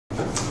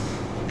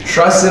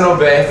Trust and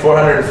Obey,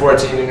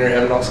 414 in your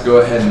hymnals. Go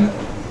ahead and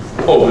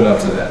open up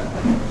to that.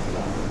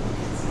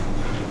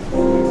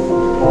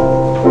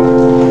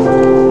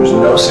 There's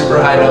no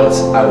super high notes.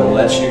 I will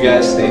let you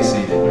guys stay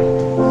seated.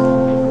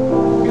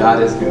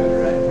 God is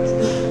good, right?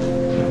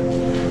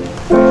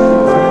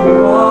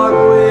 Walk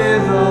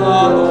with the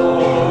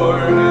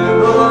Lord in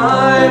the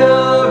light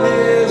of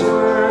His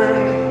word.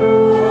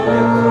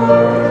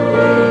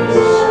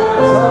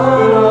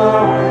 On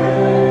our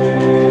way,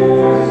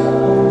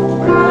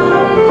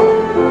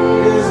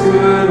 His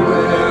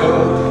goodwill,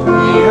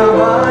 He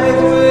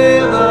abides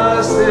with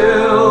us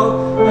still,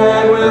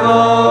 and with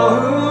all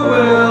who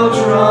will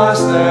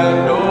trust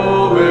and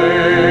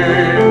obey.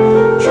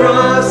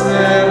 Trust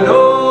and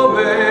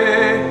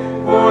obey,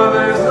 for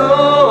there's no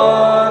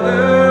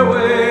other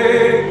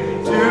way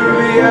to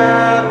be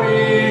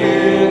happy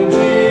in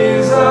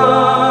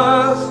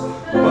Jesus,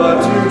 but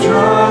to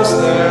trust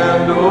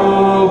and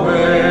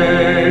obey.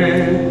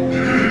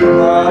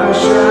 Not a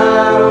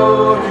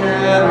shadow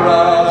can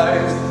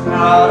rise,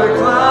 not a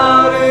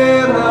cloud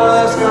in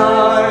the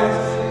sky,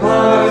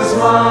 but His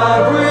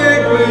smile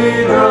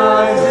quickly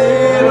dries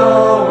it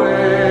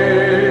away.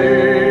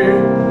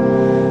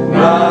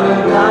 Not a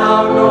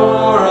doubt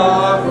nor a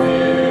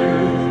fear,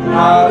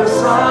 not a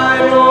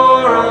sign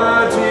nor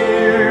a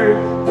tear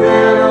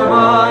can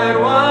abide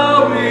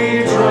while we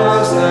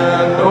trust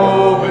and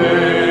obey.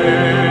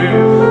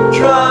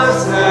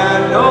 Trust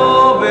and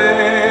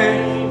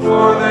obey,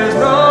 for there's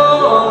no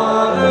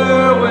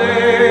other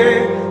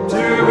way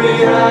to be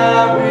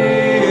happy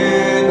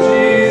in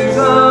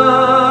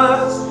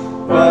Jesus,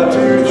 but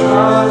to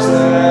trust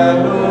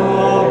and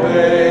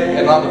obey.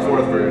 And on the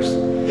fourth verse.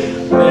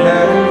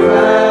 And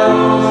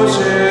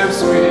fellowship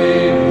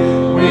sweet,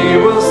 we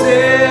will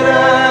sit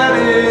at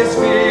His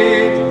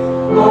feet.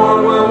 Lord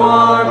will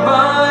walk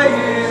by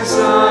His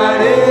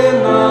side in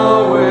the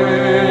way.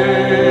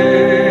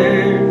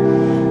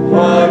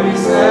 What He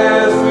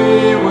says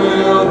we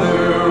will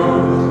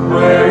do,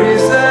 where He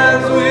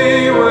says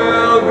we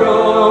will go.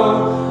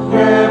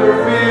 Never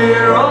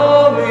fear,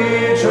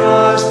 only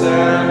trust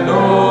and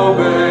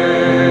obey.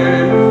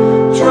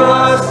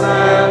 Trust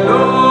and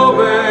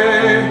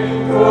obey,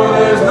 for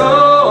there's no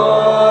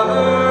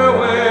other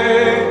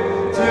way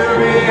to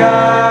be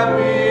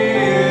happy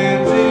in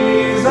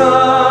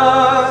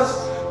Jesus,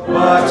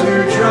 but to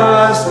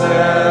trust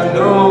and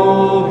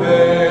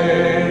obey.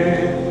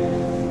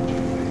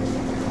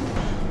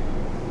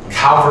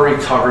 Calvary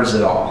covers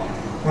it all.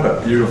 What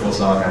a beautiful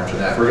song after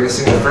that. We're going to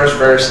sing the first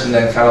verse, and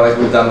then kind of like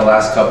we've done the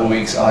last couple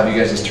weeks, I'll have you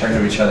guys just turn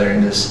to each other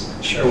and just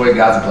share what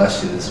God's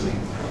blessed you this week.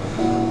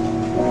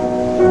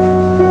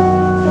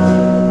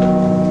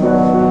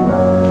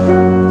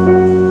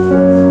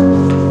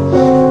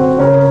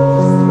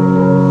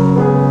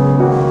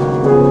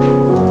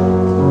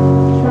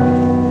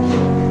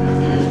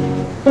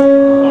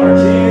 Are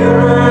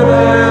dearer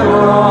than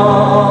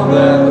all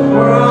that the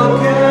world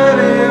can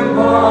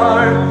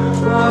impart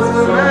was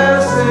the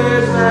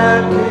message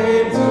that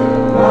came to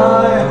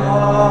my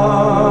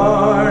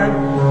heart.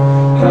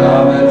 How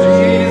that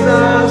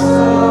Jesus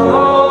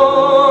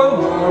alone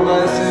bore my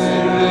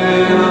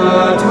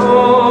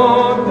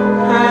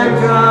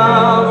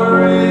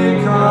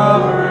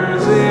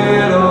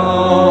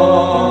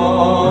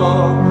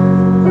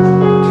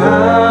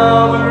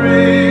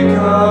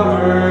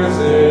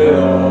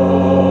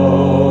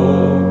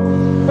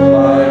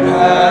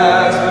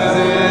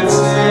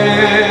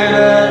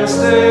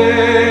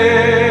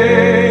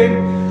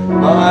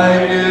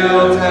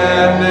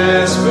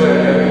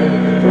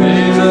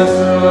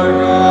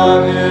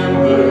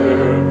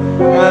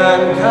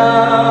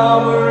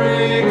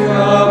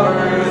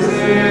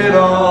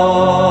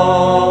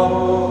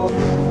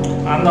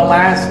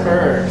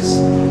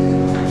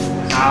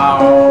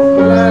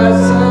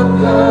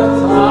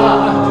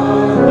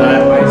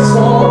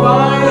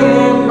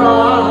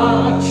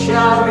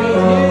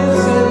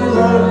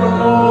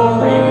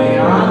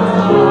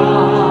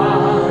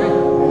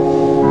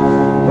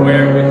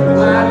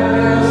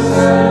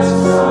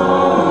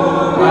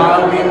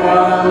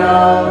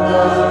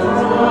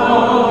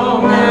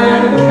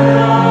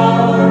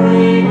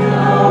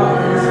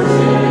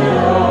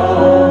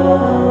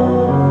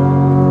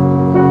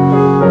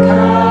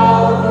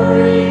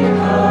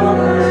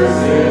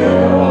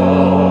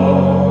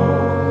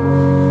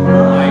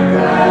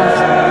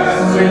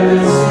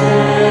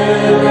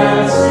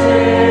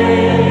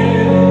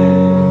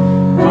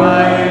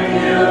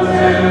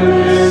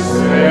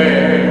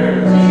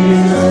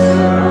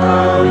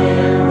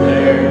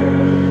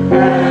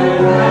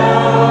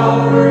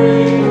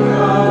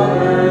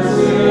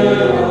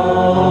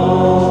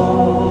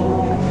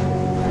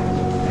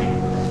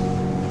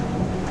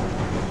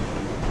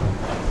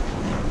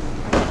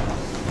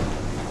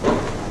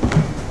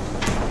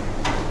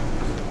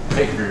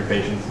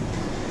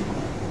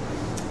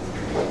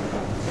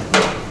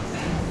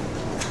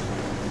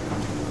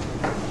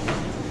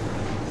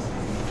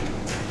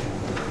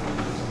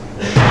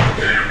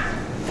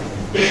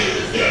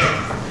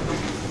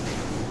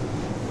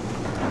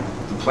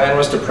plan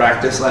was to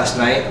practice last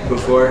night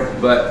before,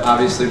 but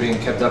obviously being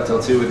kept up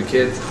till 2 with the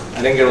kids,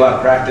 I didn't get a lot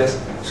of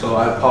practice, so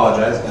I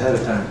apologize ahead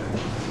of time.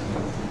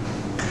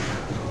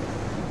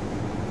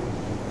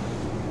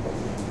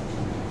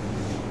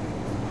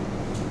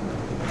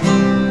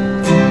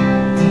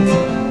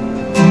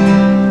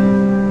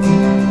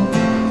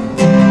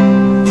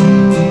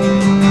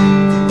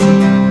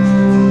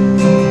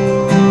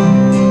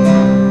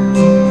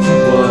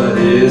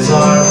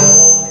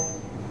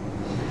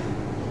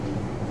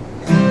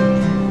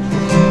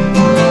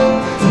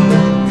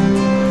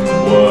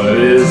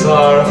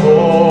 Our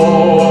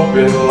hope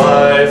in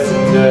life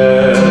and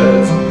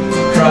death,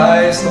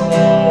 Christ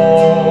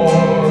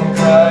alone,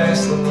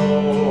 Christ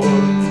alone.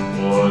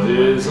 What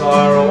is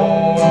our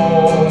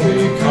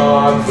only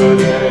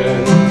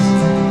confidence?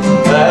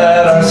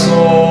 That our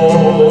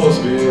souls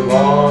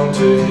belong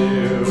to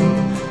Him,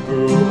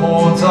 who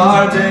holds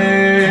our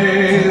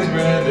days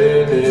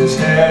within His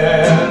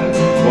hand.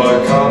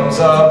 What comes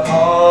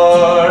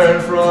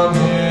apart from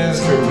His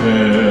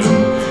command,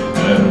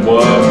 and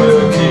what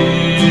will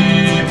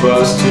keep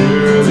us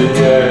to the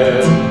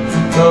end?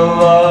 The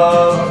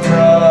love of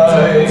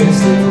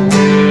Christ in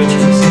which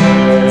we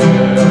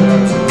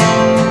stand.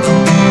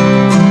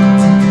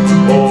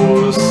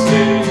 Oh,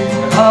 sing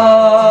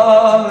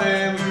hallelujah,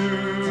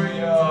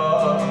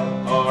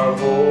 our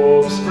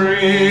hope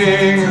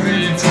springs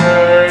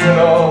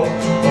eternal.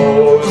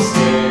 Oh,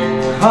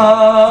 sing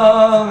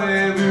hallelujah,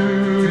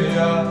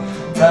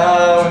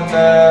 now and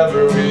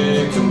ever we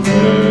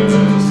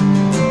confess,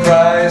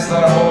 Christ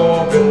our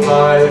hope in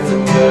life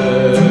and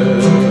death.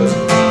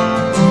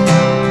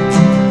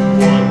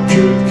 What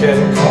truth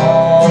can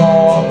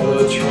calm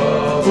the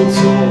troubled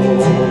soul?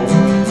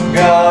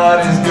 God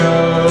is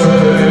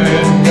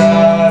good,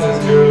 God is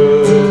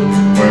good.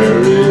 Where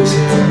is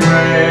His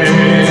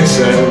grace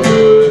and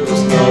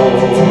goodness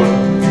known?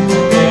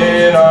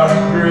 In our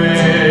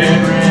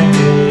great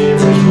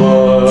Redeemer's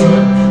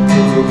blood,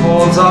 who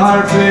holds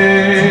our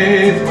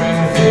faith when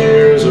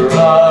fears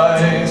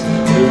arise,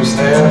 who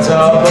stands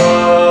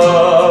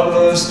above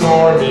the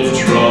stormy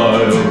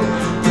trial,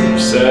 who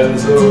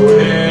sends the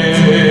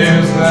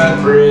waves that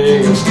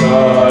bring us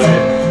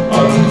nigh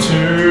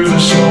unto the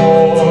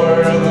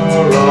shore,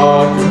 the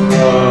rock of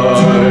Christ.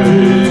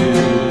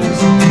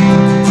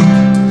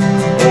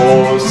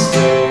 Oh,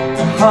 sing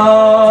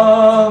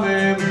hallelujah,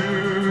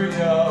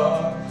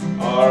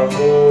 our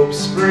hope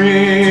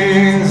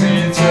springs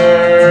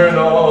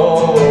eternal.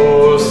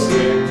 Oh,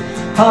 sing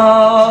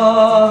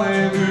hallelujah,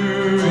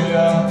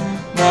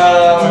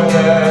 now and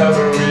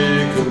ever we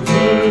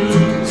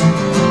confess,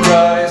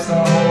 Christ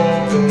our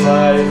hope in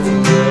life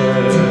and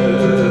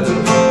death.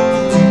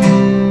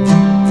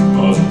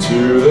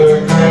 Unto the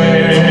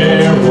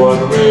grave what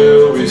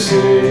will we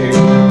sing?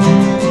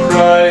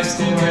 Christ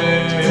He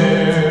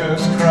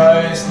lives,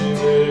 Christ He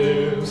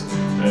lives.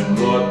 And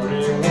what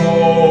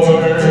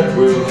reward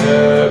will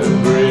heaven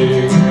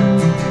bring?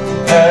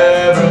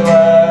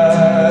 Everlasting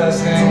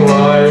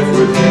life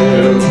with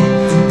Him.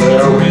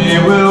 There we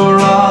will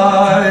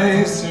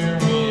rise to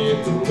meet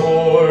the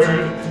Lord,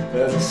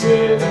 and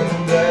sin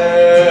and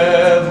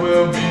death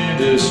will be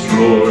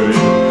destroyed,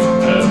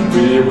 and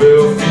we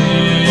will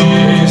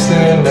feast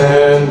in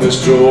endless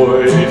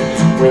joy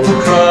when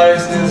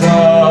Christ is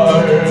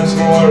ours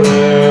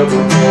forevermore.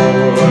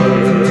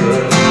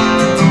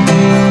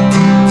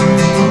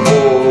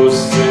 Oh,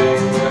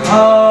 sing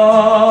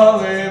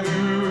hallelujah,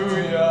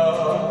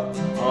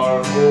 our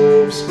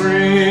hope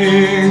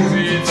springs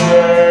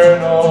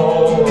eternal.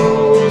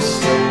 Oh,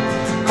 sing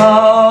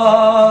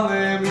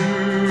hallelujah,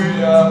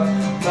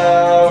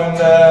 now and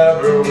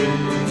ever we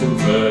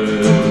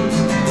confess,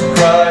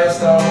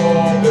 Christ our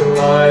hope in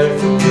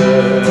life and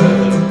death.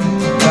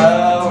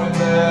 Now and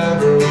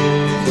ever we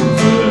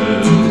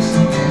confess,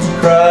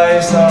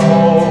 Christ our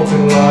hope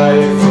in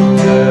life and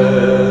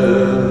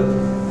death.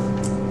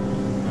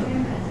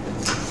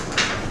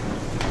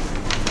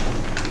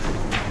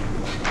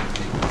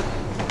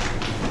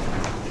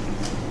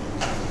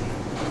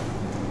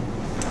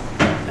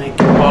 Thank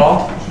you, Paul.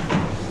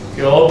 If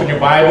you'll open your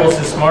Bibles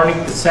this morning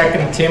to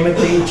 2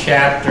 Timothy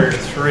chapter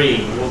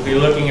 3. We'll be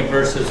looking at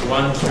verses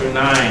 1 through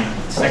 9.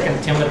 2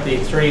 Timothy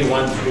 3,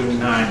 1 through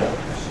 9.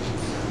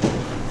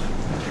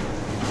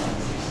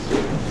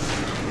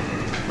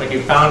 When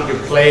you found your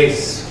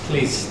place,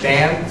 please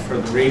stand for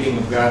the reading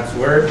of God's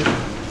Word.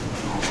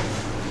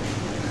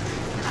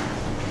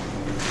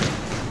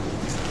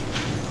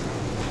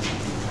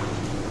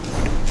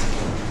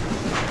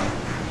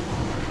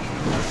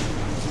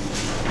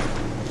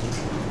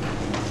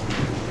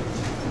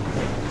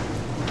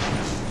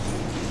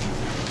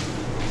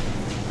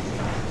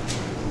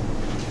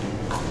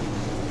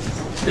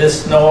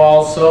 This know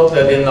also,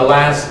 that in the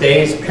last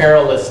days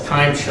perilous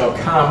times shall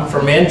come,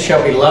 for men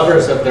shall be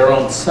lovers of their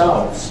own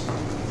selves,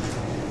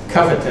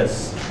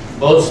 covetous,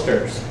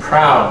 boasters,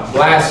 proud,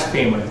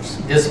 blasphemers,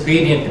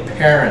 disobedient to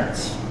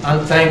parents,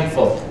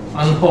 unthankful,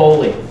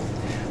 unholy,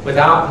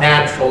 without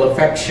natural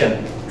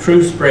affection,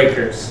 truce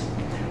breakers,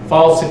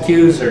 false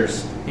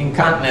accusers,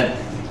 incontinent,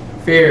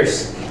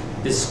 fierce,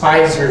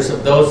 despisers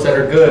of those that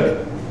are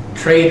good,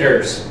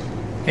 traitors,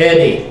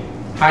 heady,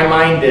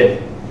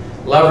 high-minded,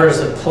 lovers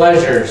of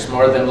pleasures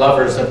more than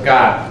lovers of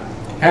God,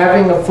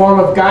 having a form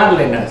of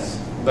godliness,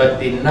 but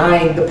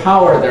denying the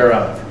power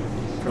thereof.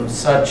 From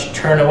such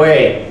turn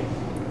away.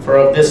 For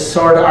of this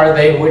sort are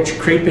they which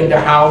creep into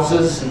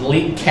houses and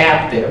lead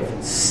captive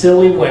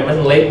silly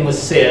women laden with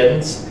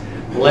sins,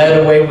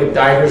 led away with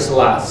divers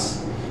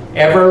lusts,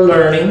 ever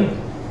learning,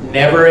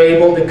 never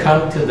able to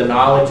come to the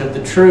knowledge of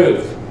the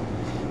truth.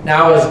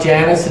 Now as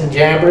Jannes and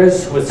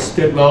Jambres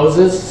withstood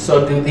Moses,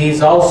 so do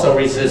these also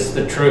resist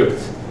the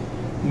truth.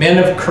 Men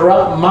of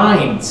corrupt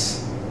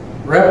minds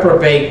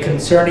reprobate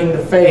concerning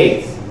the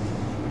faith,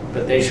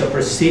 but they shall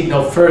proceed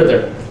no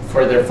further.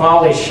 For their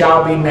folly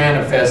shall be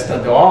manifest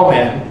unto all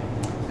men,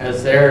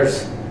 as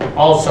theirs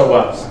also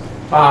was.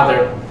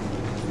 Father,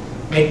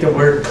 make the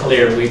word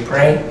clear, we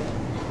pray.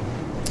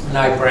 And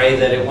I pray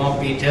that it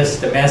won't be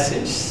just a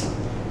message,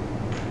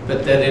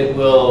 but that it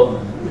will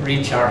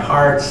reach our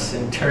hearts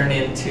and turn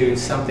into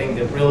something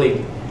that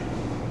really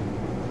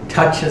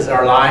touches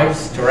our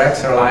lives,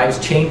 directs our lives,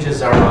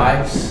 changes our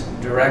lives,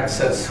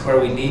 directs us where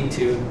we need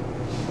to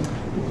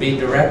be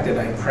directed.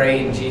 I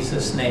pray in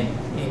Jesus' name.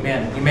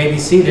 Amen. You may be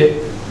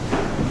seated.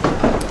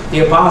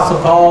 The Apostle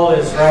Paul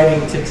is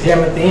writing to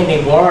Timothy, and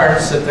he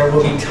warns that there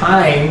will be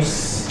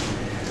times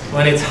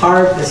when it's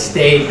hard to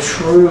stay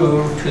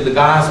true to the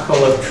gospel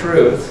of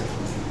truth,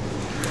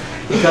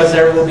 because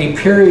there will be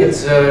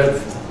periods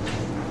of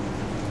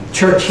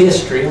church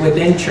history,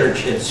 within church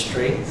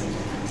history,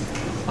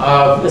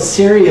 of a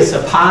serious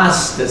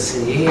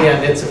apostasy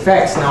and its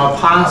effects. Now,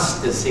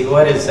 apostasy,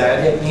 what is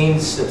that? It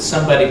means that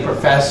somebody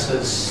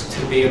professes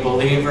to be a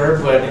believer,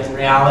 but in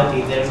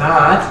reality they're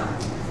not.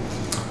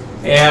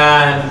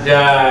 And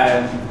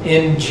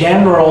in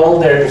general,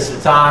 there's a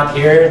thought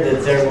here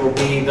that there will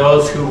be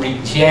those who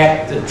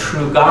reject the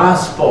true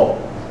gospel.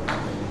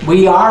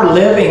 We are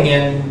living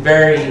in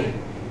very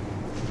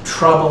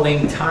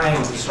troubling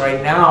times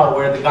right now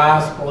where the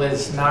gospel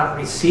is not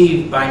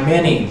received by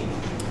many.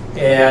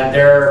 And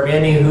there are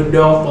many who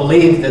don't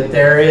believe that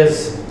there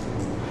is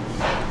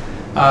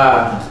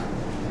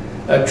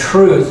a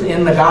truth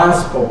in the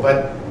gospel.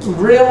 But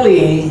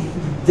really,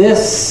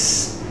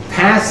 this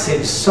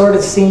passage sort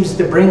of seems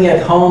to bring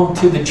it home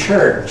to the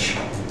church,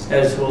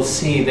 as we'll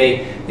see.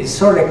 They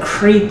sort of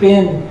creep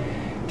in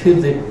to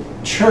the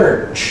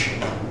church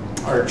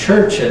or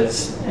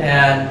churches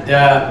and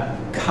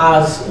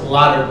cause a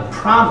lot of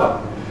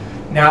problem.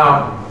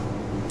 Now,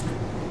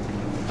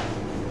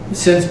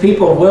 since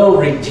people will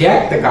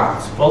reject the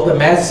gospel, the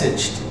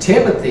message to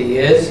Timothy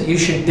is you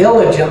should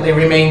diligently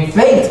remain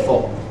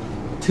faithful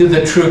to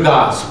the true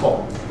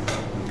gospel.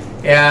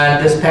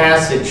 And this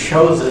passage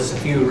shows us a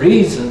few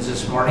reasons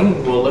this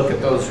morning. We'll look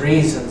at those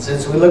reasons.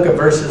 As we look at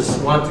verses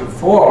 1 through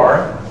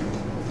 4,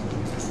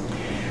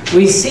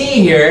 we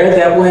see here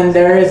that when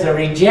there is a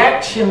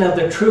rejection of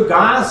the true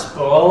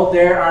gospel,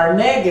 there are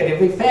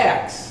negative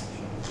effects.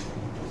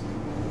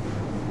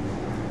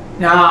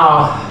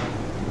 Now,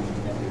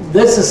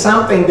 this is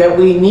something that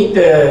we need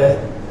to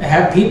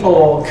have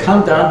people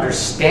come to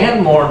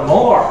understand more and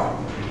more.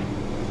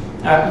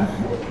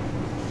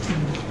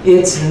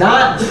 It's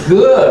not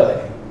good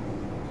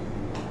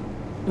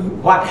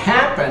what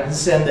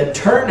happens and the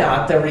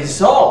turnout, the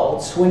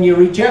results, when you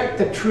reject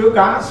the true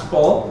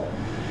gospel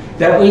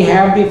that we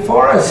have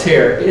before us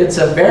here. It's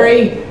a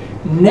very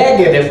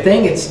negative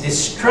thing. It's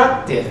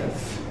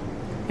destructive.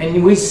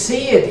 And we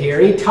see it here.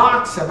 He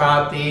talks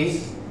about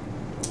these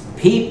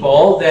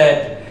people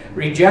that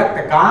reject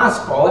the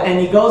gospel, and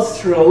he goes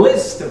through a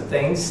list of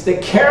things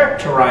that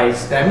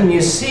characterize them, and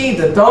you see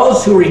that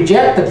those who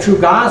reject the true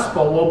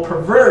gospel will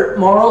pervert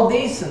moral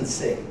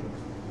decency.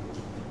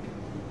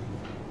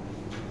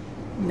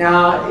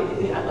 Now,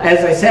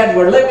 as I said,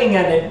 we're living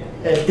in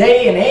a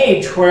day and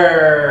age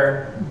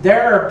where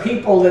there are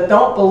people that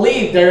don't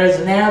believe there is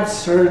an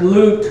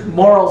absolute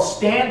moral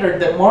standard,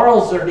 that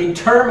morals are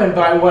determined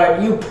by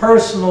what you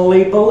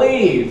personally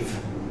believe,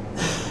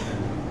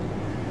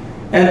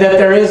 and that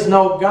there is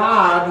no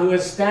God who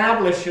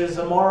establishes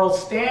a moral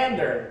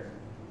standard.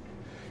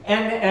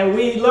 And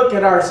we look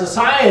at our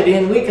society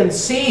and we can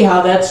see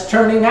how that's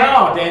turning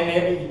out.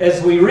 And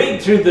as we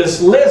read through this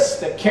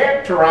list that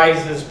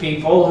characterizes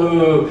people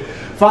who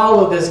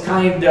follow this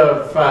kind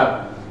of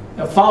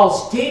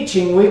false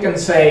teaching, we can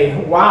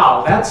say,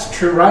 wow, that's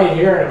true right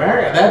here in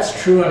America.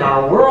 That's true in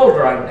our world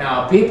right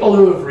now. People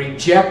who have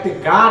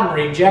rejected God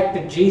and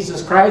rejected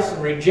Jesus Christ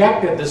and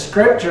rejected the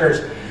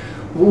scriptures,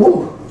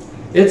 ooh,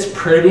 it's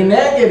pretty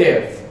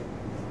negative.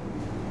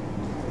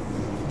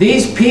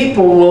 These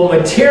people will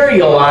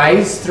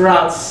materialize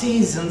throughout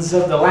seasons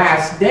of the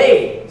last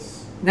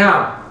days.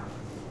 Now,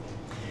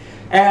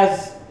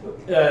 as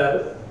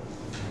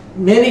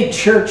many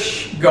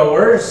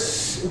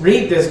churchgoers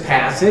read this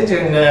passage,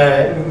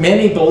 and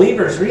many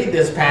believers read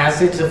this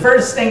passage, the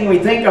first thing we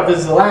think of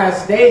as the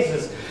last days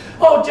is,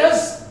 oh,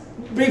 just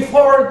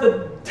before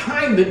the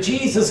time that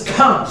Jesus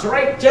comes,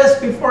 right?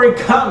 Just before he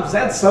comes,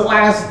 that's the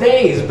last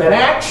days. But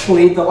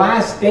actually, the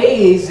last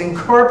days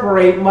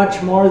incorporate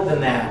much more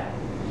than that.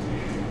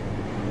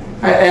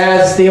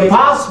 As the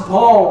Apostle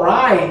Paul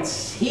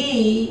writes,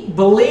 he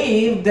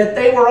believed that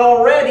they were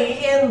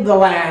already in the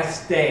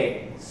last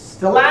days.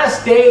 The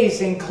last days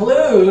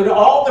include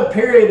all the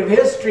period of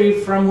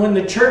history from when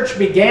the church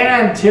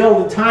began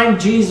till the time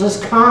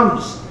Jesus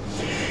comes.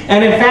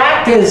 And in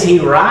fact, as he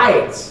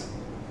writes,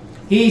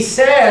 he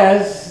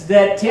says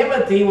that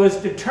Timothy was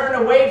to turn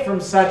away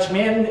from such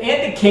men,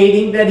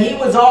 indicating that he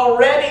was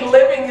already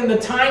living in the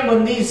time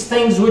when these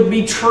things would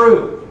be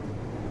true.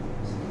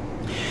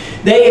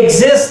 They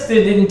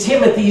existed in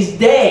Timothy's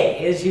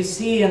day, as you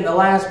see in the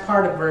last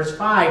part of verse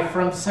 5,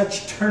 from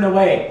such turn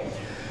away.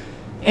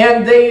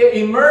 And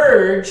they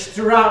emerged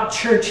throughout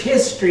church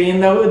history,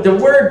 and the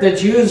word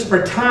that's used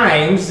for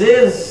times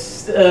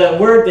is a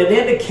word that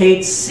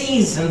indicates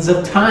seasons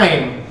of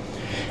time.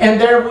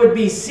 And there would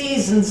be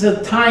seasons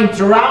of time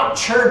throughout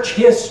church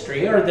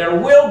history, or there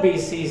will be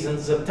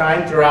seasons of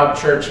time throughout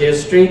church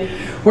history,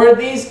 where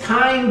these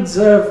kinds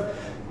of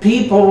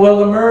people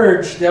will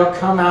emerge. They'll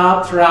come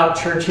out throughout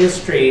church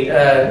history.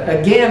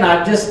 Again,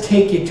 I'll just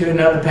take you to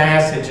another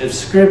passage of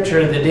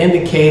Scripture that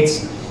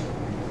indicates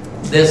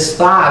this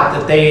thought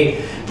that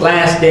the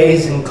last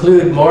days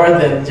include more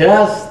than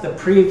just the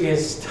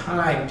previous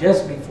time,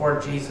 just before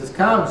Jesus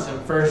comes. In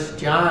 1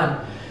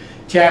 John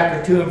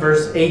chapter 2 and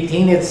verse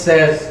 18, it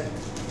says,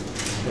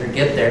 better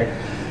get there,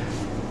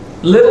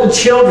 "Little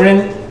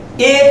children,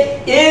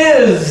 it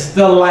is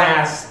the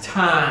last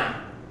time.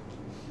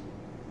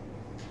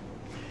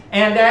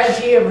 And as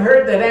ye have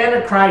heard that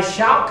Antichrist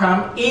shall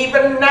come,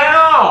 even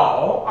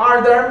now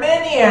are there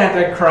many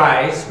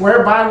Antichrists,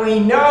 whereby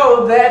we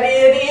know that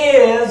it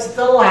is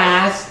the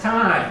last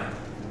time."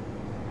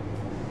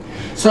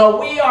 So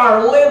we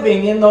are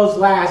living in those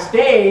last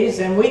days,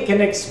 and we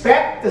can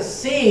expect to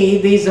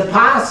see these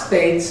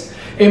apostates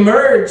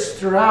emerge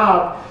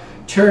throughout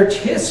church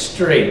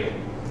history.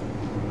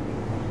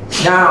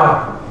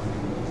 Now,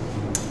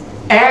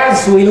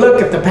 as we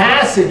look at the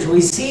passage, we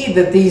see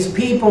that these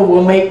people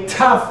will make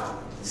tough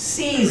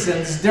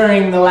seasons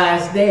during the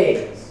last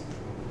days.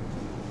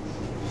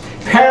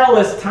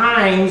 Perilous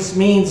times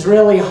means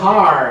really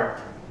hard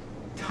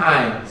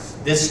times,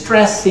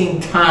 distressing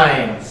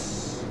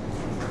times.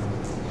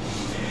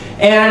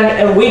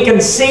 And we can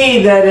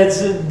see that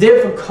it's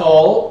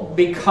difficult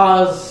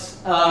because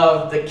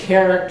of the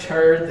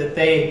character that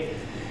they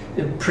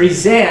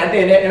present,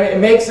 and it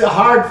makes it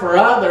hard for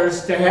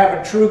others to have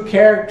a true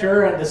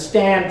character and to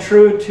stand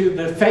true to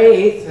the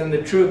faith and the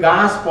true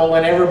gospel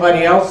when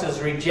everybody else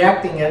is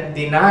rejecting it,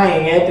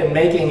 denying it, and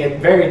making it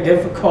very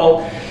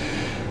difficult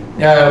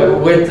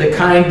with the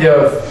kind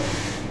of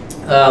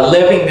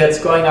living that's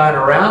going on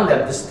around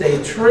them to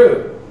stay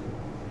true.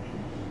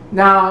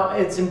 Now,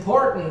 it's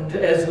important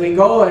as we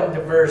go into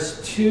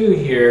verse 2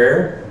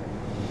 here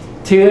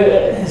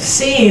to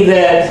see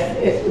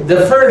that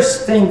the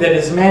first thing that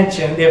is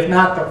mentioned, if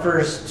not the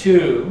first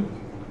two,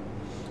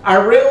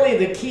 are really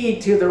the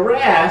key to the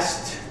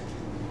rest,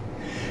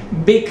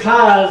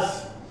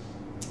 because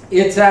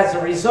it's as a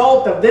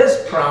result of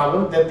this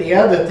problem that the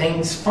other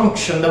things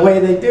function the way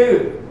they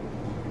do.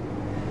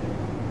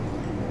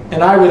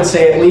 And I would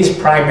say, at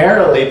least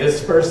primarily,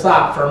 this first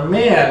thought, "For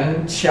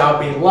men shall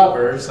be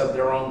lovers of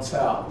their own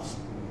selves."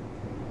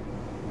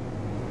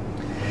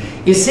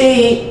 You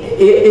see,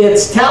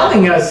 it's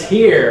telling us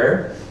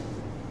here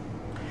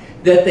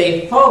that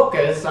they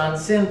focus on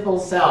sinful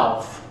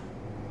self.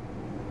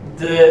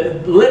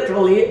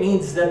 Literally, it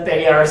means that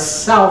they are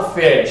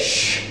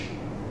selfish.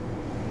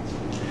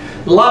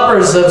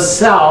 Lovers of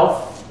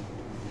self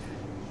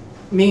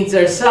means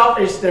they're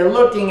selfish, they're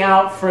looking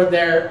out for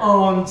their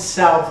own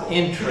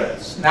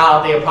self-interest.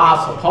 Now, the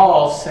Apostle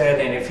Paul said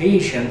in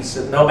Ephesians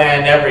that no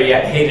man ever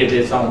yet hated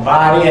his own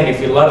body, and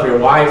if you love your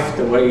wife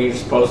the way you're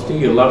supposed to,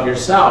 you love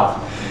yourself.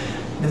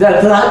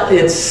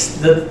 It's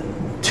the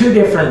two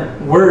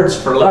different words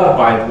for love,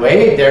 by the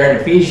way. There in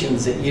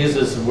Ephesians it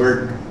uses the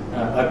word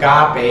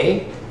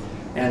agape,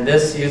 and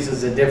this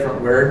uses a different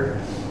word.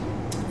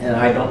 And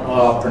I don't know,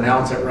 I'll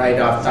pronounce it right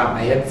off the top of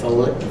my head,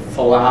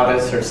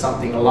 philatus or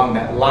something along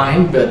that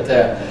line, but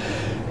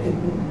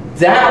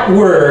that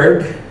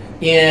word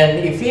in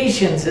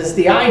Ephesians is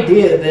the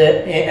idea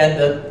that, and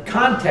the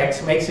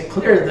context makes it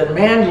clear that a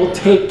man will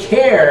take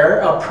care,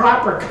 a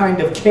proper kind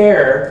of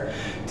care,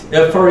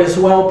 for his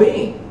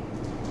well-being,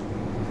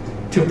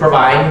 to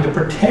provide and to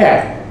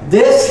protect.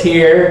 This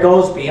here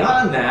goes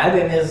beyond that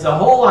and is the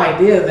whole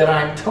idea that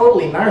I'm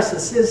totally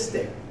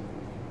narcissistic.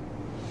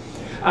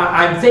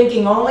 I'm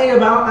thinking only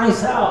about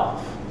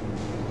myself.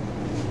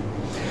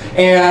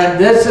 And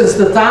this is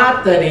the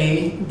thought that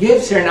he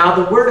gives here. Now,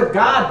 the Word of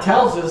God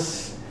tells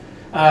us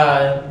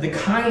the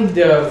kind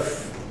of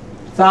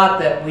thought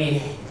that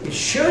we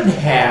should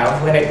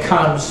have when it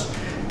comes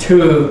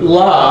to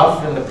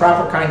love, and the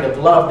proper kind of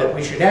love that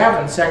we should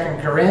have in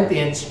 2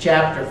 Corinthians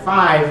chapter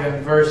 5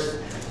 and verse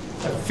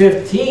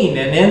 15.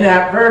 And in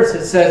that verse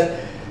it says,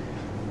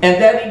 "And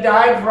that he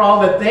died for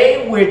all, that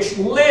they which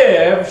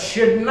live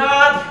should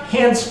not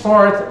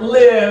henceforth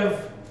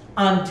live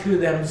unto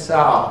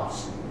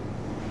themselves."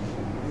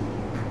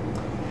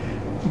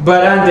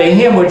 but unto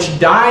him which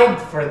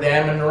died for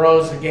them and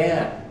rose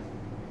again.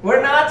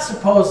 We're not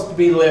supposed to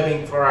be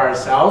living for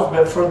ourselves,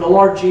 but for the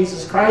Lord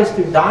Jesus Christ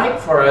who died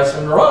for us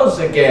and rose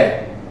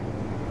again.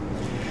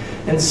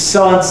 And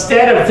so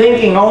instead of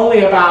thinking only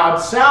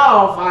about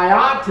self, I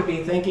ought to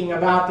be thinking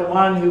about the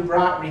one who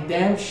brought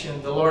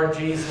redemption, the Lord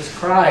Jesus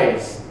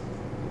Christ.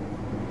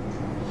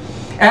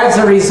 As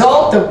a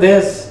result of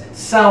this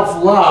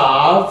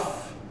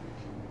self-love,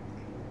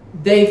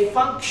 they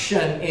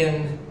function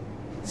in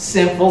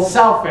sinful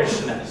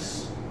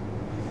selfishness.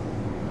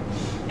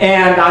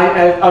 And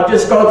I'll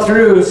just go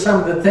through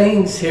some of the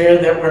things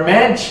here that were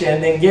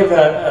mentioned and give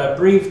a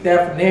brief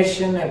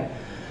definition.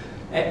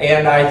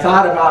 And I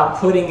thought about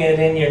putting it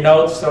in your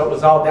notes so it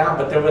was all down,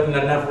 but there wasn't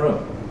enough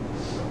room.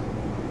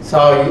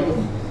 So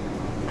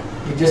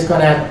you're just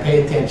going to have to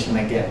pay attention,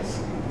 I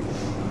guess.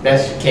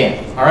 Best you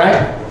can. All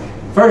right?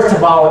 First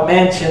of all, it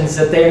mentions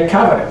that they are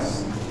covetous.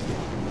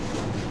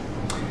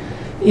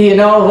 You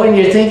know, when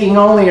you're thinking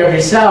only of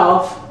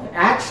yourself,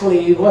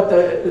 actually what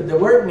the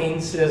word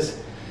means is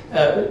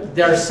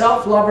they're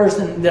self-lovers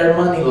and they're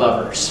money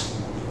lovers.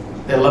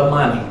 They love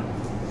money.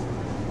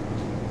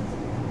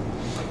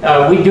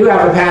 We do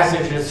have a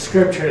passage of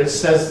scripture that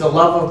says the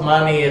love of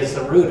money is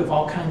the root of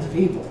all kinds of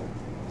evil.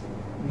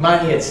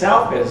 Money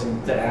itself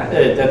isn't that.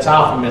 That's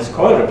often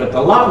misquoted, but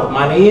the love of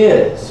money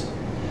is.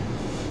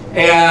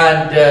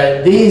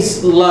 And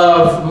these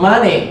love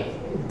money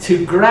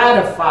to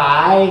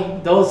gratify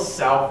those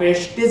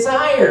selfish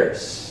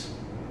desires.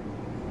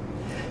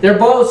 They're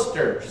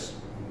boasters.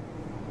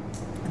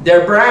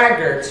 They're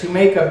braggarts who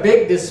make a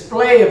big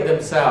display of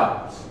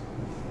themselves.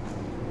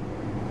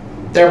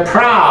 They're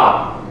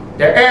proud.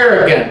 They're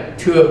arrogant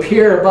to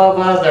appear above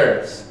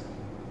others.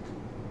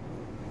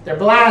 They're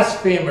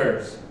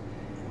blasphemers.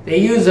 They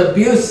use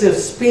abusive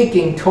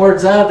speaking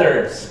towards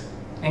others.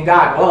 And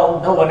God, well,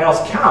 no one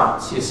else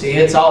counts. You see,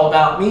 it's all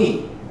about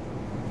me.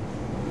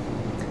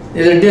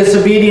 They're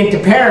disobedient to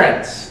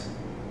parents.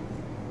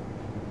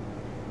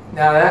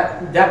 Now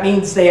that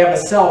means they have a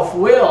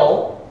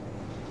self-will.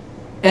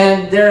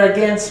 And they're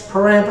against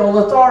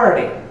parental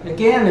authority.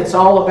 Again, it's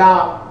all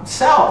about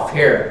self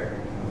here.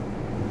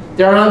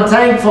 They're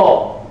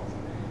unthankful.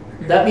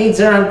 That means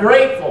they're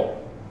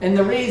ungrateful. And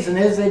the reason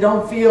is they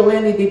don't feel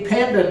any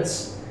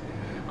dependence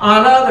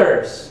on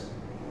others.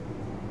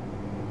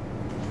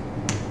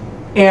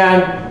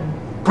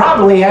 And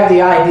probably have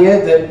the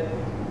idea that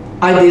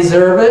I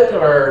deserve it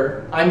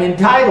or I'm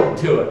entitled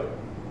to it.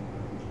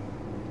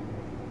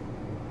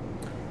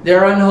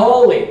 They're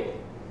unholy.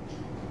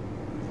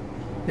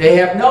 They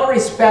have no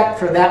respect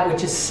for that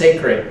which is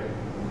sacred.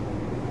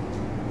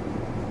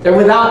 They're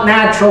without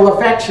natural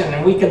affection,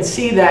 and we can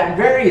see that in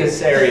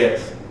various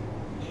areas.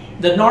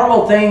 The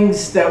normal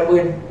things that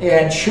would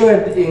and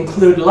should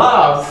include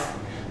love,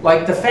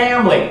 like the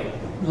family.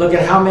 Look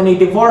at how many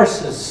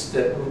divorces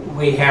that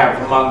we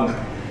have among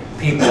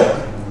people.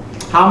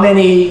 How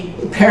many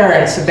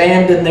parents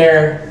abandon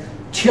their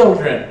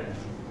children.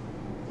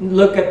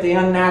 Look at the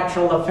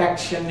unnatural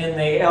affection in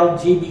the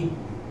LGBT.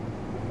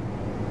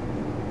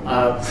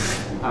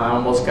 I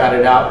almost got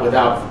it out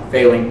without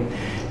failing.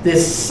 The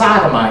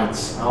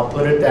sodomites, I'll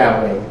put it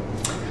that way.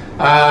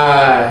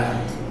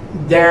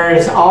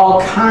 There's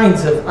all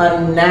kinds of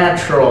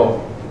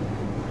unnatural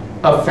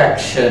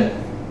affection.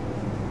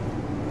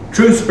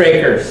 Truce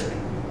breakers.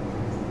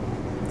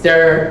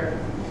 They're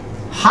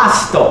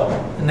hostile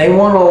and they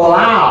won't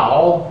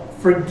allow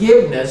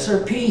forgiveness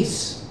or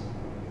peace.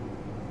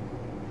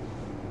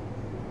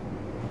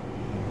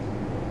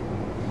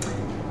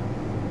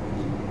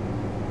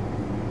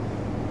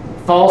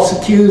 False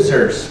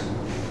accusers.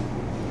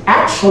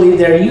 Actually,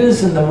 they're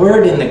using the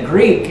word in the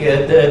Greek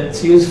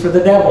that's used for the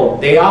devil,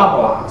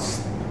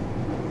 diabolos.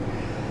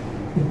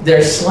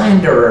 They're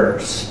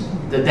slanderers.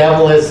 The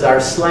devil is our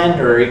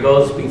slanderer. He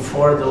goes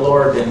before the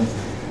Lord and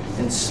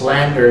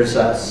slanders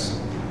us.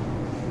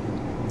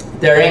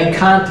 They're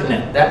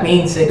incontinent. That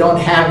means they don't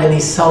have any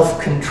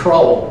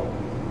self-control.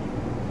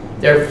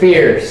 They're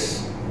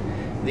fierce.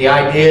 The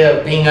idea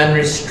of being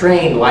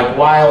unrestrained like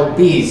wild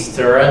beasts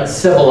or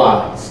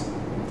uncivilized.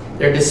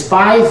 They're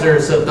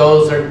despisers of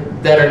those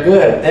that are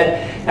good.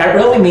 That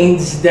really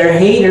means they're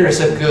haters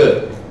of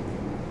good.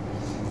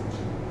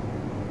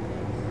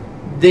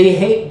 They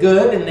hate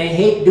good and they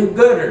hate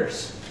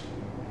do-gooders.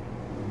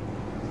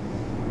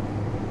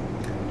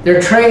 They're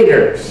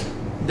traitors.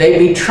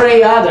 They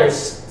betray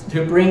others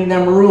to bring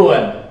them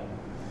ruin.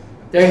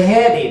 They're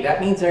heady. That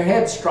means they're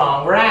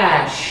headstrong,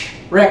 rash,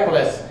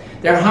 reckless.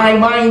 They're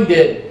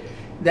high-minded.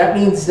 That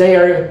means they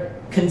are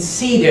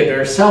conceited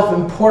or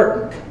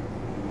self-important.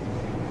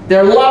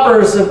 They're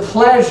lovers of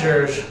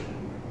pleasures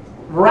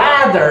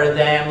rather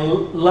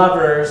than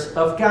lovers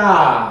of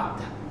God.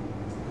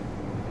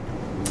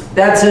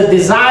 That's a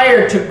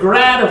desire to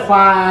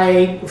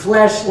gratify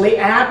fleshly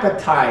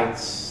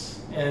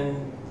appetites.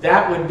 And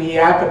that would be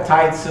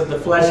appetites of the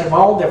flesh of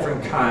all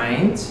different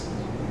kinds.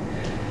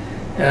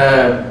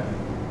 That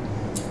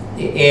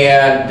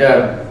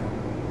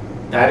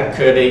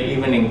could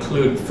even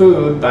include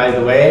food, by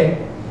the way.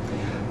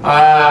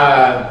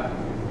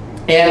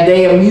 And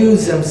they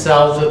amuse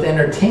themselves with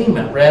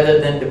entertainment rather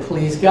than to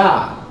please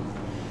God.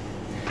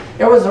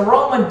 There was a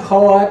Roman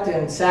poet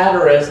and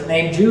satirist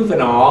named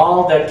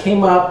Juvenal that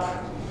came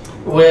up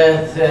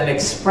with an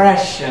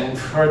expression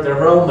for the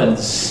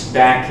Romans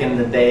back in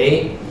the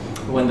day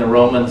when the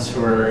Romans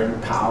were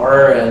in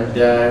power and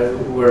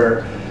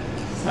were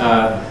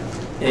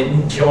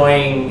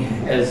enjoying,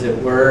 as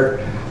it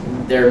were,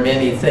 their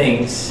many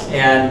things.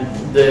 And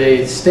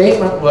the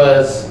statement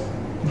was,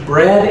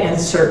 bread and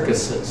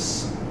circuses.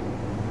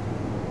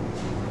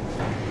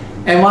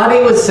 And what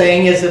he was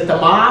saying is that the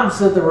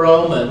mobs of the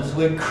Romans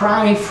would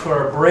cry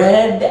for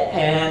bread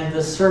and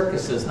the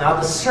circuses. Now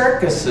the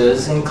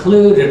circuses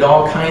included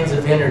all kinds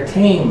of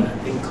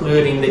entertainment,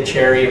 including the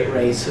chariot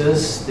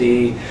races,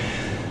 the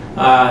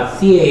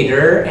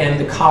theater, and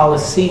the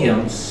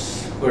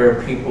coliseums,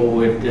 where people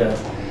would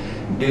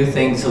do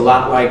things a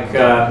lot like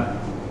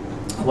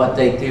what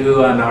they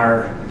do on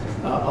our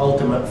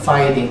ultimate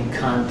fighting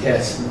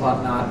contests and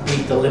whatnot,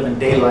 beat the living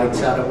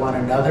daylights out of one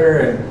another,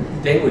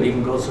 and they would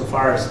even go so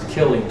far as to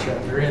kill each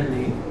other in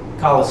the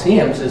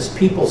coliseums as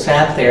people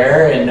sat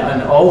there in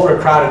an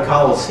overcrowded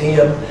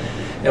coliseum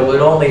that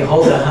would only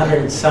hold 100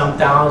 and some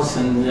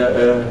thousand,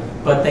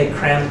 but they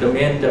crammed them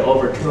into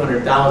over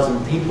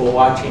 200,000 people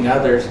watching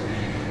others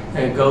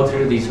go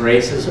through these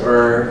races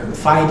or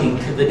fighting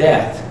to the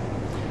death.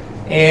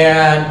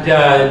 And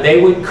they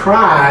would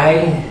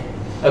cry,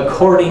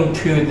 according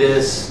to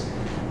this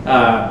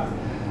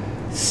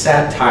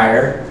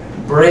satire,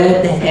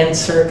 bread and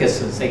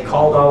circuses. They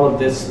called all of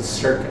this the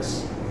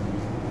circus.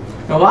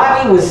 And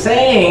what he was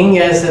saying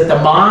is that the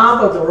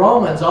mob of the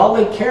Romans, all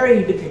they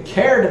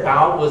cared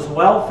about was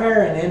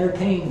welfare and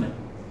entertainment.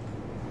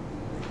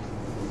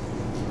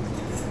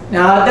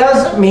 Now, it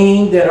doesn't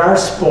mean that our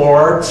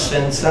sports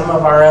and some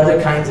of our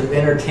other kinds of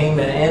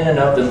entertainment in and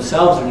of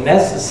themselves are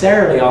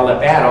necessarily all that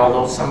bad,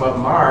 although some of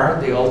them are.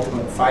 The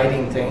ultimate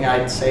fighting thing,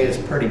 I'd say, is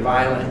pretty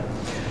violent.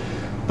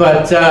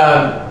 But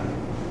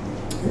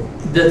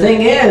the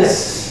thing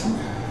is,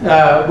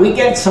 we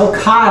get so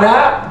caught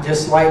up,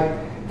 just like,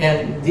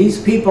 and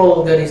these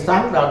people that he's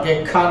talking about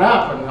get caught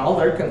up, and all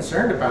they're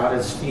concerned about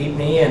is feed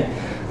me and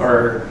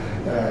or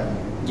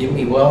give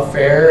me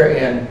welfare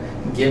and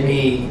give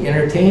me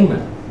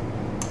entertainment.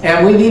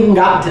 And we've even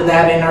gotten to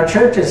that in our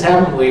churches,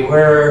 haven't we?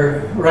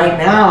 Where right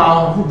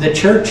now, the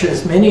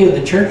churches, many of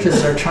the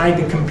churches are trying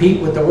to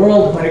compete with the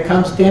world when it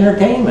comes to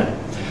entertainment.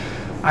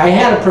 I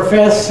had a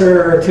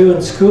professor or two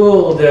in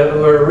school that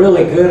were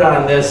really good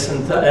on this,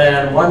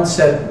 and one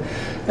said,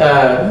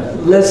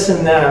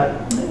 listen,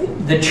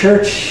 the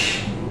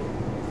church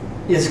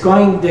is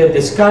going to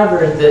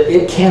discover that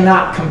it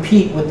cannot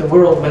compete with the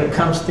world when it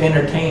comes to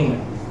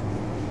entertainment.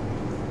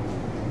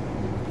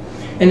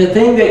 And the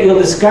thing that you'll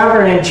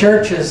discover in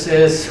churches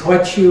is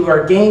what you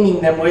are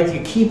gaining them with,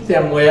 you keep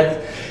them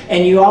with,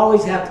 and you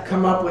always have to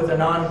come up with an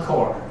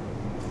encore.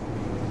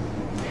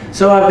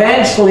 So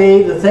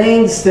eventually the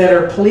things that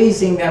are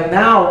pleasing them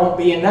now won't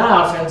be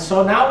enough, and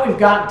so now we've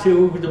got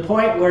to the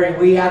point where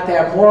we have to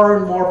have more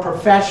and more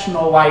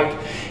professional like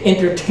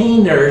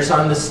entertainers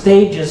on the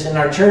stages in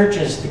our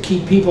churches to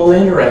keep people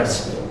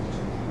interested.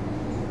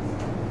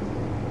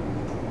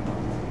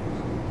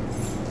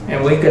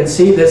 And we can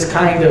see this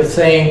kind of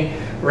thing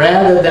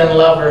rather than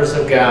lovers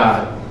of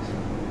God.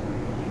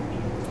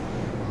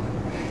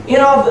 You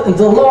know,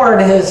 the Lord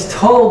has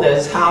told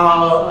us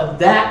how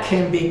that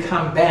can be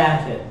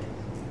combated.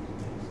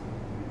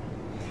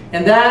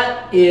 And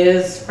that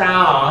is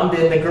found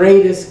in the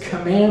greatest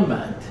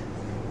commandment.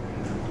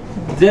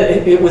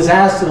 It was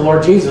asked of the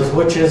Lord Jesus,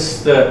 which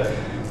is the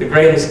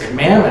greatest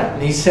commandment.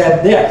 And he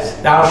said this,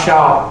 thou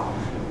shalt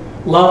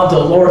love the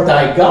Lord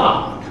thy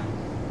God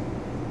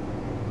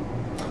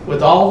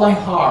with all thy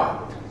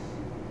heart,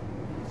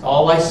 with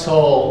all thy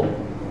soul,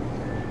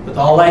 with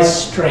all thy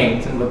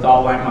strength, and with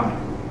all thy mind.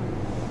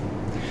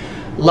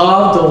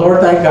 Love the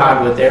Lord thy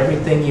God with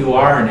everything you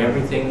are and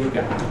everything you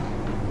got.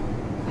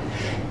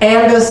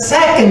 And the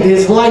second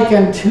is like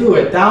unto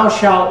it, thou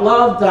shalt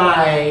love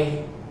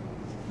thy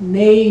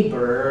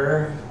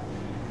neighbor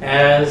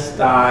as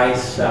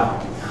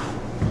thyself.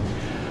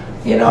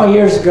 You know,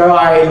 years ago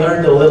I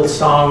learned a little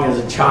song as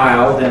a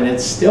child, and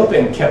it's still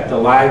been kept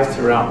alive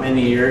throughout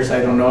many years. I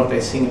don't know if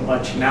they sing it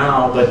much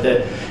now, but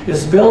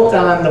it's built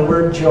on the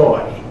word joy.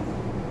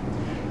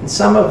 And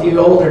some of you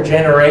older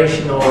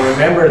generation will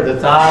remember the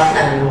thought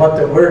and what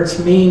the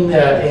words mean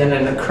in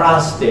an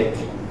acrostic.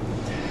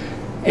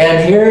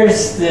 And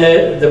here's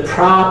the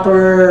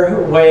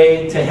proper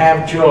way to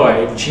have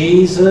joy.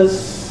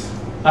 Jesus,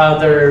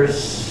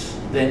 others,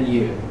 then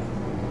you.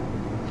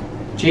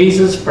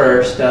 Jesus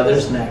first,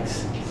 others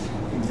next,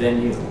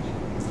 then you.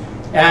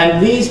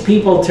 And these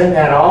people turn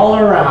that all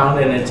around,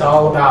 and it's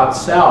all about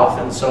self,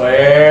 and so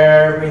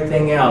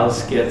everything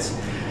else gets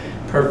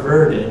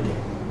perverted,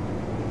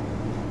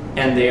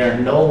 and they are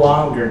no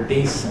longer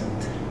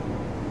decent,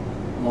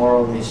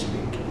 morally speaking.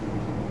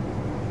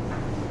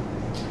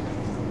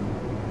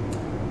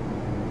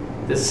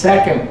 The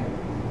second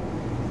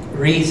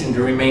reason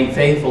to remain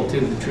faithful to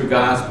the true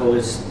gospel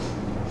is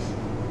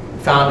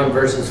found in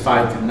verses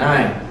 5 to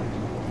 9.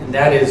 And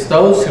that is,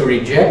 those who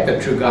reject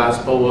the true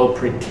gospel will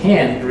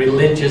pretend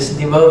religious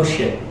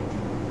devotion.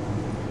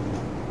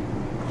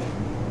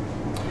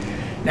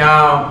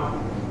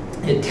 Now,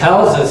 it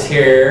tells us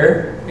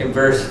here in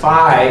verse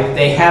 5,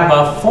 they have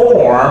a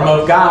form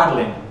of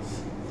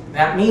godliness.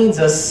 That means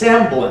a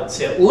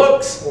semblance. It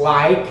looks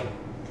like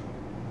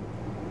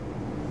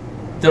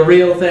the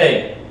real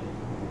thing.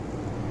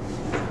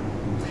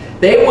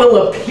 They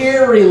will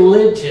appear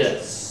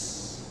religious,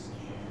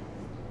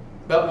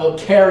 but will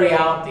carry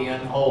out the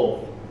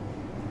unholy.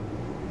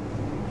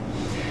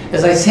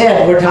 As I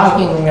said, we're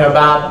talking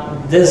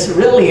about this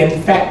really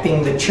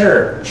infecting the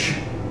church.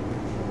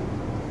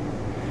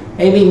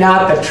 Maybe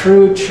not the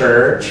true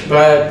church,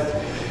 but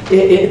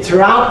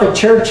throughout the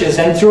churches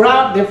and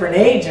throughout different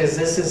ages,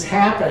 this has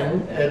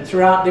happened.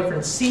 Throughout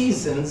different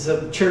seasons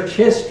of church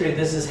history,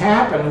 this has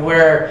happened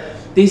where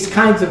these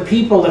kinds of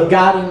people have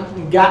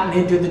gotten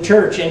into the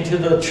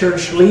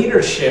church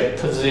leadership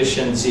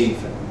positions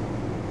even.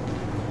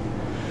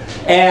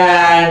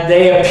 And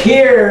they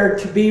appear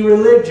to be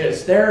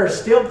religious. There are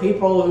still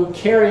people who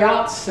carry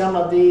out some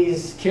of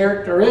these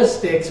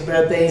characteristics,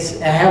 but they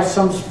have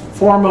some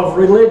form of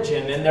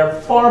religion, and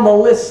they're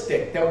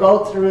formalistic. They'll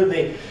go through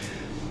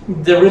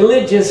the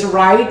religious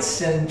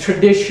rites and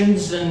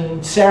traditions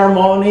and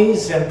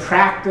ceremonies and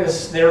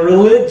practice their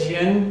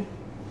religion,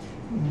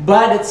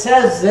 but it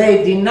says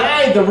they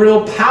deny the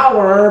real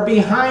power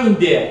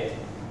behind it.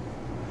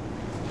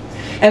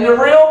 And the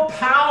real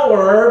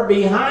power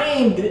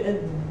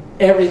behind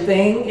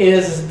everything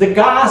is the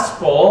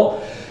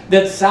gospel,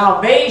 that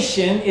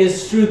salvation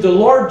is through the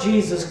Lord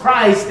Jesus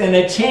Christ, and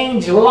a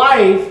changed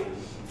life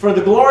for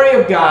the glory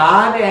of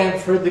God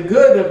and for the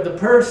good of the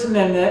person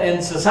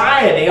and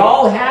society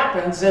all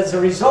happens as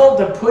a result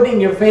of putting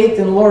your faith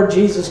in Lord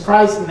Jesus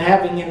Christ and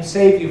having Him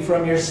save you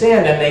from your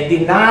sin. And they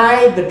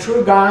deny the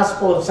true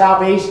gospel of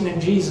salvation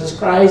in Jesus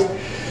Christ,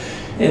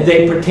 and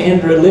they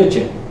pretend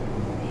religion.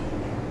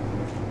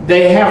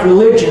 They have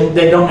religion,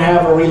 they don't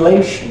have a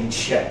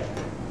relationship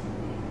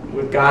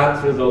with God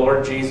through the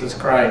Lord Jesus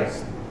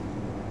Christ.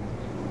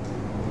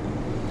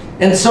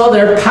 And so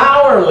they're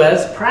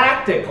powerless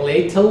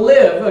practically to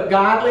live a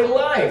godly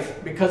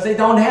life because they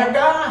don't have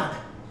God.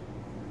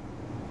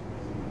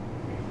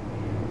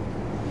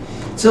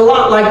 It's a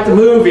lot like the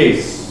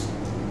movies.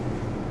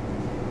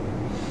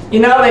 You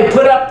know, they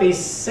put up these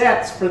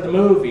sets for the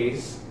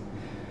movies.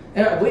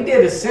 We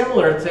did a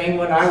similar thing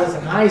when I was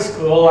in high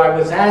school. I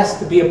was asked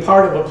to be a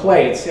part of a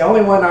play. It's the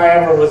only one I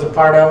ever was a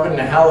part of, and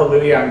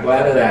hallelujah, I'm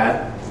glad of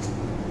that.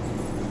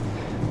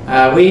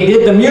 We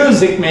did The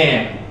Music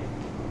Man.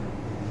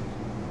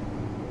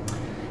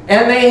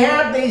 And they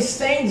had these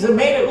things that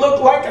made it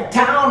look like a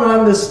town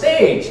on the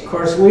stage. Of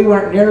course, we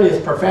weren't nearly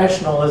as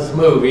professional as the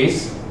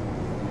movies.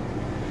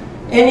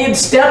 And you'd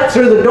step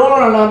through the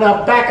door, and on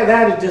the back of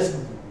that, it just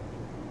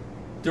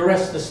the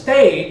rest of the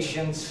stage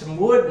and some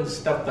wood and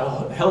stuff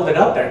that held it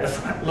up there. The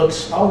front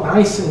looks all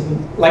nice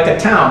and like a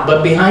town,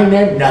 but behind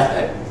there,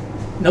 nothing.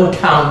 No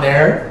town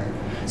there.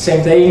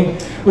 Same thing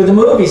with the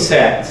movie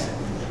sets.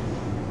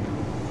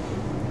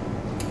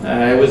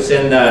 I was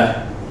in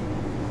the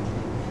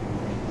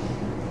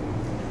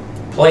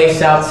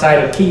place outside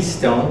of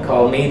Keystone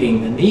called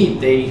Meeting the Need.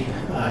 They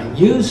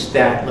used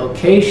that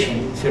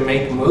location to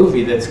make a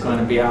movie that's going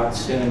to be out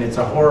soon. It's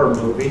a horror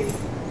movie.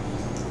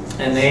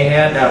 And they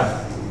had,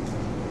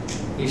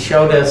 he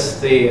showed us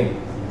the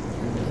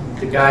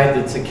guy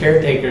that's a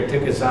caretaker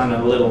took us on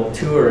a little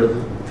tour of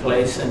the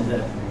place,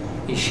 and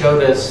he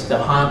showed us the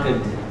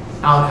haunted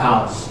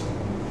outhouse.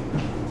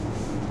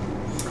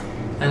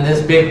 And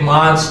this big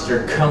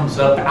monster comes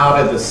up out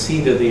of the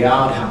seat of the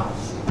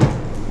outhouse.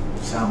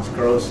 Sounds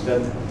gross,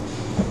 doesn't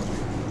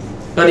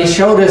it? But he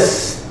showed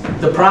us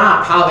the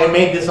prop, how they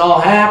made this all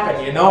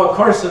happen. You know, of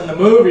course, in the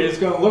movie, it's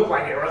going to look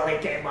like it really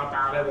came up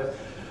out of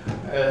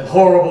a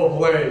horrible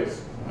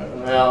place.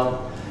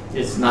 Well,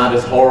 it's not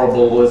as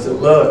horrible as it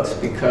looks,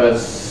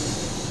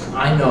 because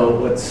I know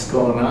what's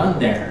going on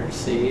there.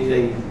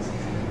 See,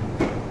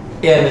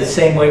 and the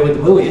same way with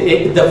the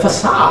movie. The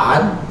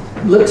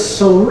facade looks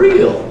so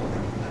real,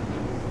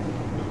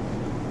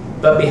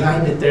 but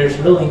behind it, there's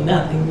really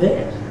nothing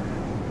there.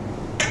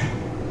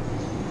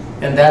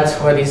 And that's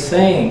what he's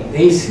saying.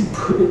 These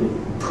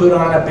put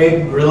on a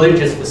big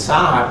religious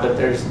facade, but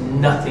there's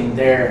nothing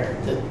there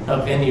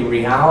of any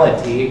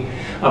reality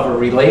of a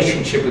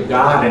relationship with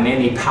God and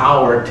any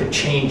power to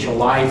change a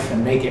life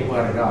and make it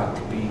what it ought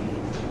to be.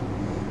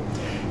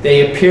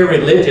 They appear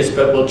religious,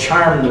 but will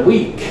charm the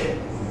weak.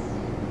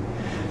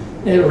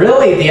 And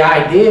really, the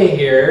idea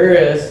here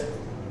is,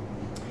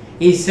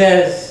 he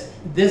says,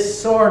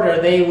 this sort are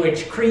they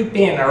which creep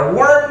in, or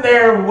worm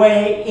their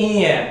way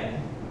in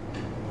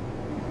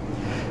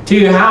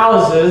to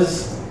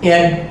houses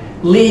and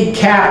lead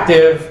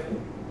captive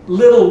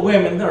little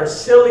women, or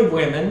silly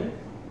women,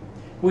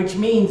 which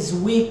means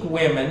weak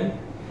women,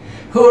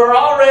 who are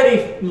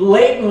already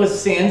laden with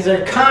sins.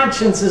 Their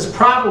conscience has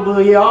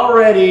probably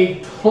already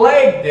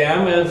plagued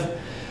them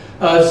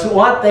as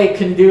what they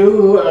can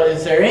do.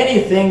 Is there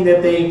anything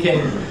that they can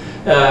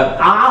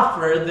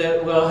offer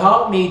that will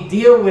help me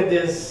deal with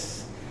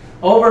this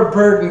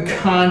overburdened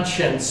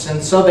conscience.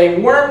 And so they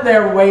worm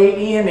their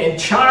way in and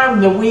charm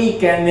the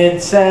weak, and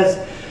it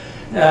says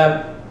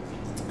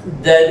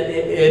that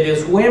it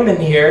is women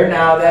here.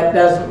 Now that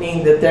doesn't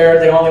mean that they're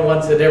the only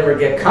ones that ever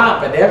get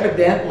caught, but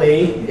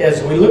evidently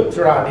as we look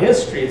throughout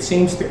history it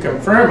seems to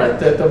confirm it,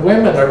 that the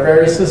women are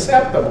very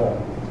susceptible.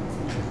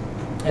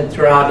 And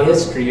throughout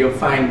history you'll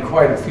find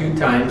quite a few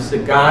times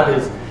that God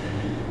has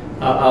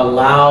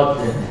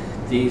allowed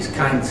these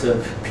kinds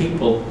of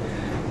people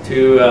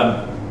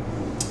to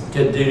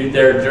do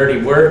their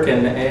dirty work,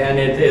 and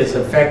it has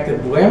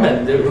affected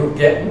women who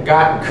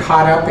got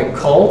caught up in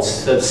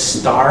cults, have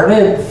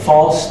started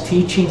false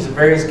teachings of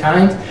various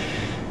kinds.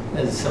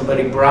 As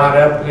somebody brought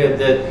up,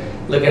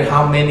 that look at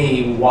how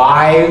many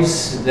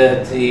wives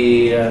that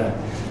the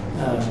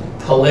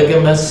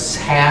polygamists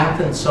have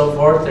and so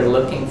forth. They're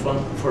looking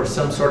for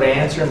some sort of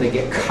answer, and they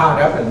get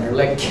caught up and they're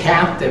led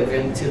captive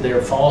into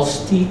their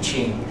false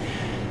teaching.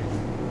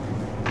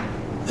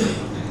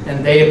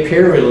 And they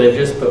appear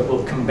religious, but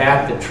will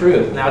combat the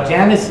truth. Now,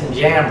 Jannes and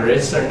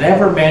Jambres are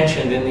never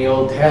mentioned in the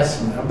Old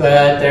Testament,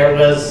 but there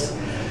was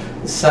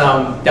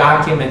some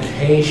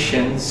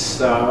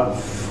documentations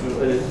of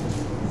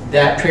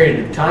that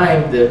period of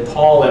time that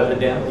Paul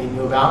evidently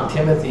knew about, and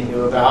Timothy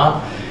knew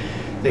about,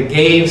 that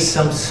gave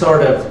some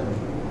sort of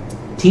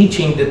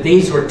teaching that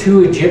these were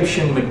two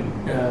Egyptian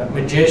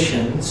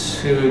magicians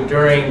who,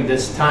 during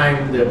this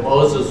time that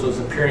Moses was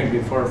appearing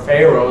before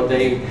Pharaoh,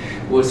 they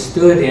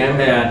withstood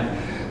him,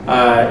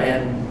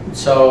 and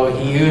so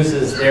he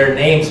uses their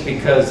names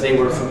because they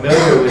were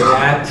familiar with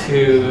that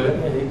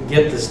to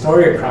get the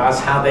story across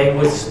how they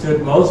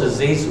withstood Moses.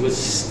 These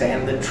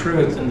withstand the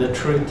truth, and the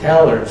truth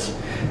tellers,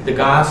 the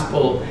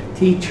gospel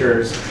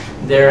teachers,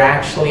 they're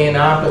actually in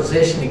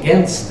opposition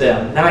against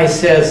them. Now he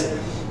says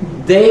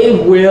they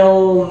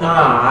will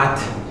not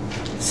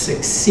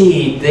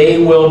succeed. They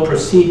will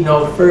proceed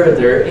no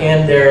further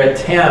in their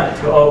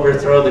attempt to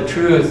overthrow the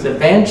truth.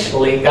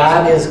 Eventually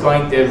God is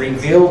going to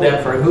reveal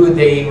them for who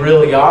they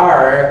really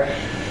are.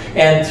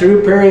 And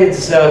through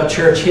periods of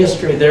church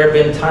history there have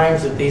been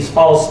times that these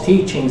false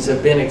teachings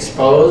have been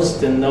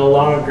exposed and no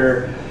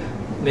longer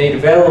made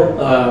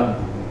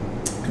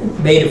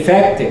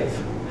effective.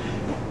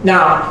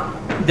 Now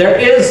there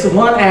is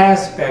one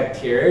aspect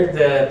here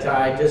that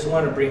I just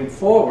want to bring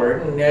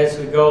forward, and as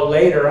we go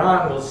later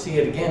on, we'll see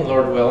it again,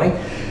 Lord willing.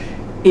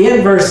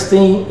 In verse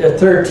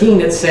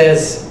 13, it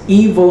says,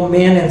 evil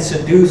men and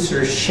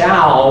seducers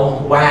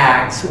shall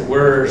wax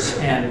worse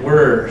and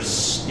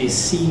worse,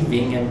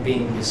 deceiving and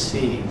being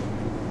deceived.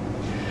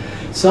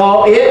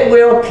 So it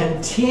will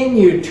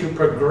continue to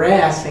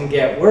progress and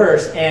get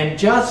worse, and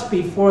just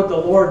before the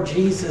Lord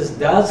Jesus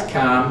does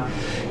come,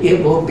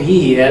 it will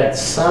be at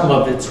some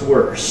of its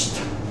worst.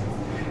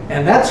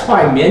 And that's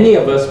why many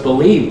of us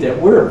believe that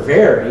we're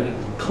very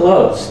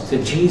close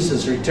to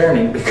Jesus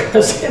returning,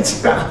 because it's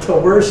about the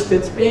worst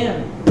it's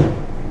been.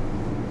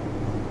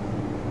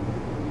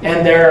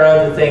 And there are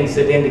other things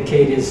that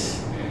indicate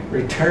his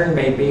return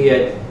may be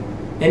at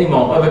any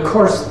moment. Of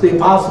course, the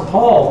Apostle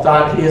Paul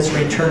thought his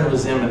return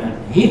was imminent.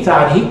 He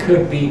thought he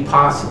could be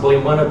possibly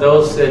one of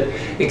those that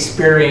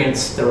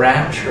experienced the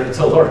rapture of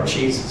the Lord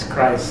Jesus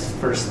Christ,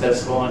 1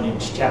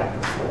 Thessalonians chapter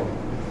 4.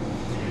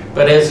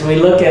 But as we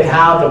look at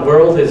how the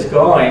world is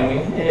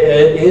going,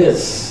 it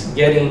is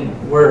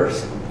getting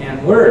worse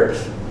and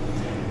worse.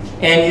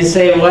 And you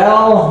say,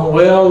 well,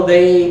 will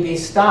they be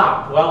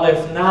stopped? Well,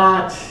 if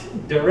not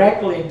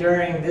directly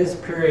during this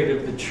period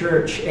of the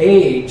church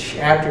age,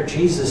 after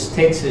Jesus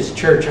takes his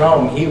church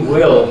home, he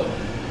will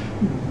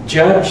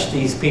judge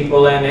these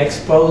people and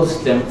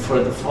expose them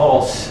for the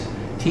false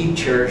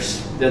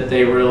teachers that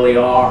they really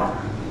are.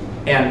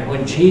 And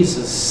when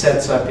Jesus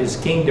sets up his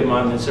kingdom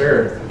on this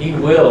earth, he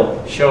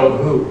will show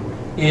who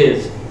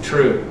is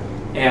true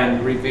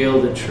and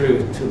reveal the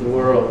truth to the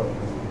world.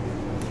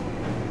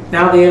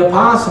 Now the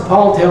Apostle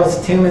Paul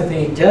tells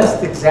Timothy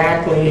just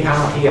exactly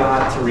how he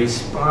ought to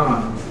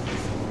respond.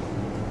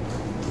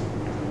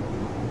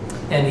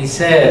 And he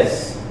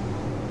says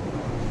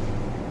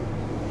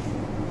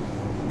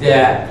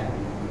that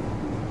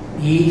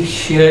he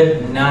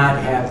should not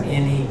have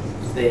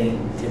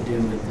anything to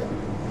do with them.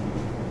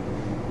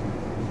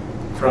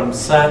 From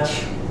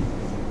such,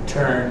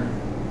 turn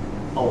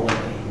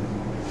away.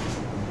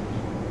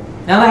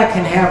 Now that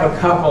can have a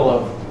couple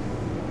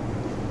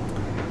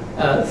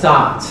of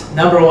thoughts.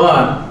 Number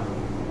one,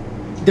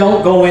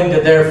 don't go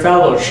into their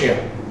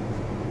fellowship.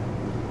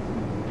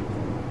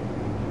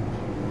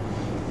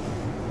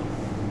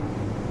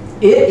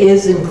 It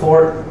is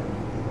important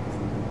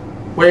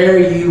where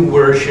you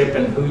worship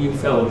and who you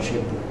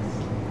fellowship with.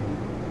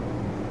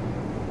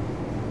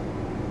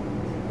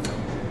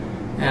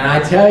 And I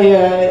tell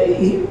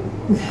you,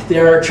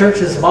 there are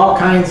churches of all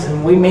kinds,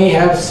 and we may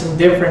have some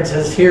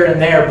differences here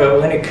and there,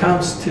 but when it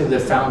comes to the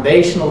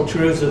foundational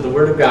truths of the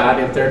Word of God,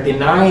 if they're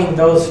denying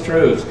those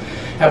truths,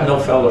 have no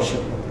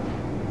fellowship with them.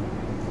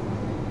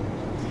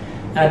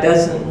 That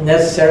doesn't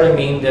necessarily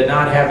mean to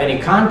not have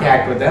any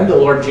contact with them. The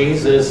Lord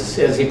Jesus,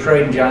 as he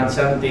prayed in John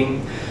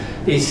 17,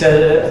 he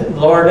said,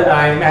 Lord,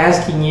 I'm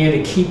asking you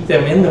to keep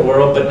them in the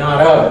world, but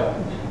not of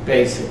it,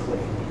 basically.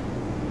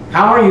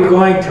 How are you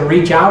going to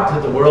reach out to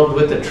the world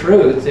with the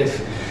truth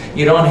if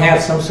you don't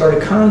have some sort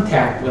of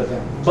contact with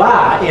them?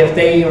 But if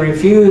they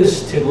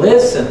refuse to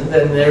listen,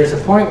 then there's a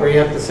point where you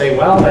have to say,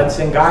 well, that's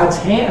in God's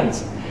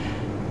hands.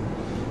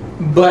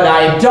 But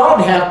I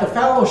don't have to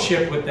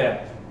fellowship with them.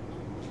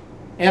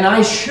 And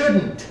I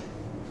shouldn't.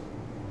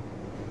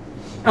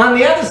 On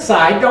the other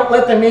side, don't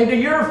let them into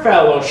your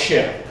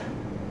fellowship.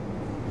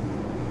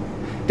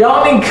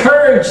 Don't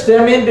encourage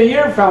them into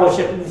your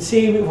fellowship.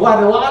 See,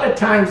 what a lot of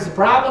times the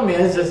problem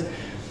is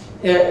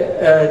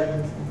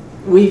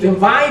we've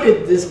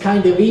invited this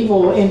kind of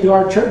evil into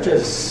our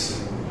churches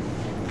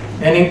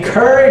and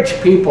encourage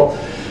people.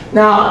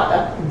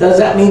 Now, does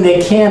that mean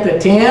they can't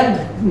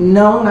attend?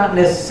 No, not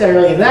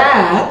necessarily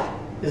that.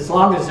 As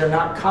long as they're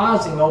not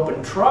causing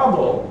open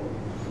trouble,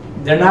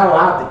 they're not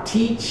allowed to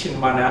teach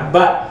and whatnot.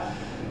 But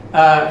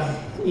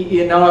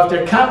you know, if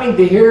they're coming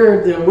to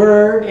hear the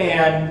word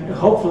and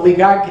hopefully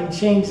God can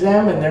change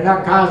them and they're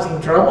not causing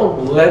trouble,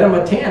 let them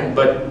attend.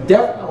 But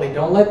definitely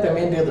don't let them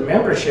into the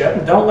membership,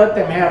 and don't let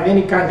them have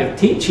any kind of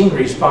teaching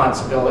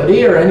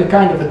responsibility or any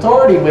kind of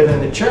authority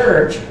within the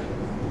church.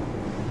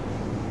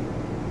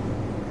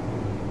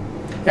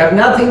 Have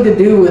nothing to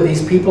do with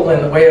these people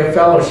in the way of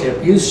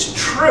fellowship. Use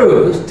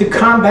truth to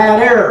combat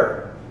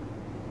error.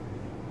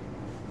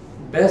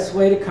 The best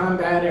way to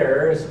combat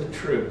error is with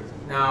truth.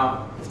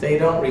 Now, if they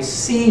don't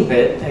receive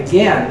it,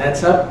 again,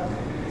 that's up.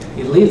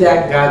 You leave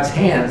that in God's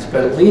hands,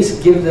 but at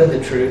least give them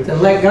the truth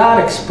and let God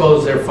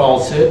expose their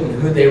falsehood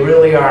and who they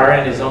really are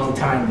in His own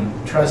timing.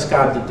 Trust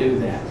God to do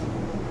that.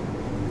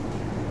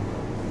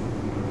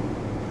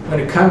 When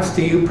it comes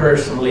to you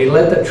personally,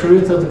 let the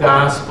truth of the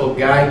gospel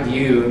guide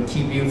you and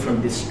keep you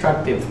from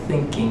destructive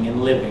thinking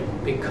and living.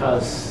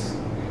 Because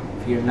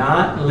if you're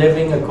not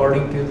living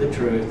according to the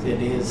truth,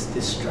 it is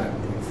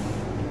destructive.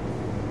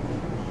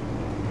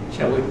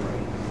 Shall we pray?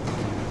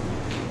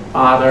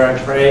 Father, I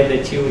pray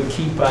that you would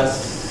keep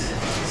us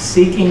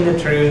seeking the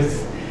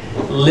truth,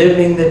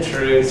 living the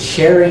truth,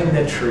 sharing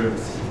the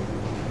truth,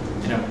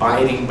 and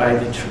abiding by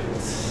the truth.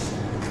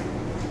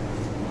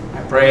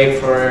 I pray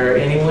for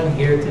anyone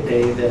here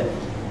today that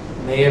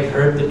may have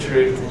heard the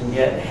truth and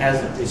yet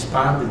hasn't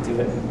responded to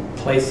it and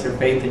placed their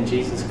faith in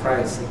Jesus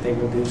Christ, that they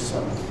will do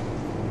so.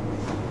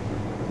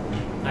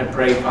 I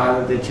pray,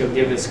 Father, that you'll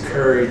give us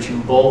courage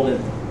and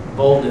boldness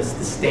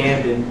to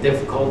stand in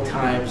difficult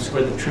times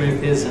where the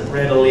truth isn't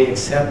readily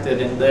accepted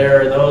and there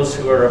are those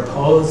who are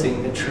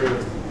opposing the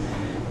truth,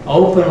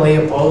 openly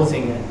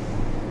opposing it.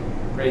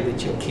 I pray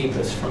that you'll keep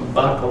us from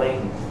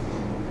buckling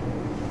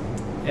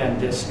and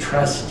just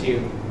trust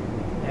you.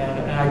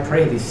 And I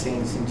pray these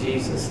things in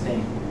Jesus'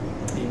 name.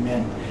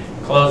 Amen.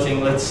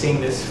 Closing, let's sing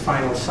this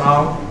final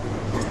song.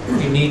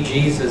 If you need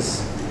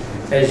Jesus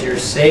as your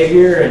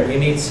Savior and you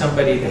need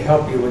somebody to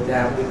help you with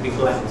that, we'd be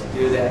glad to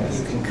do that.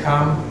 You can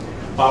come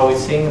while we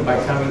sing, and by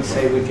coming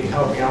say, would you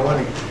help me? I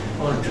want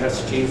to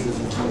trust Jesus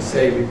as my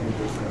Savior.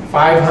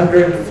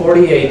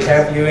 548,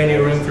 have you any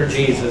room for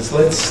Jesus?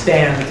 Let's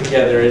stand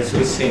together as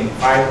we sing.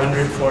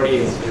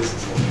 548.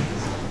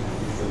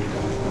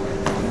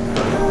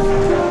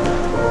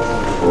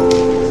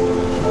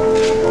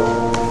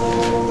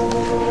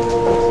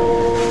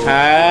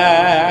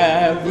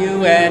 Have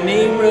you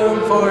any room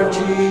for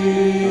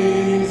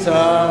Jesus?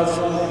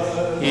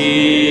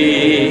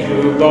 He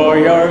who bore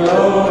your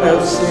load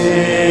of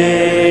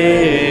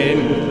sin,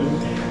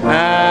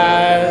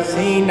 as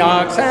he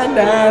knocks and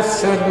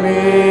asks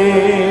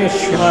admission,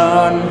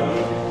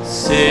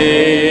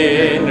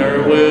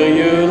 sinner, will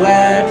you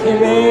let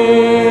him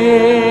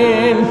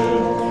in?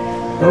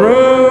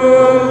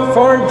 Room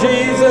for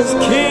Jesus,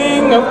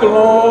 King of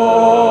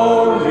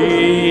glory,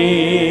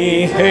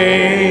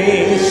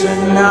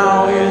 hasten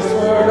now his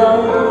word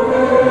of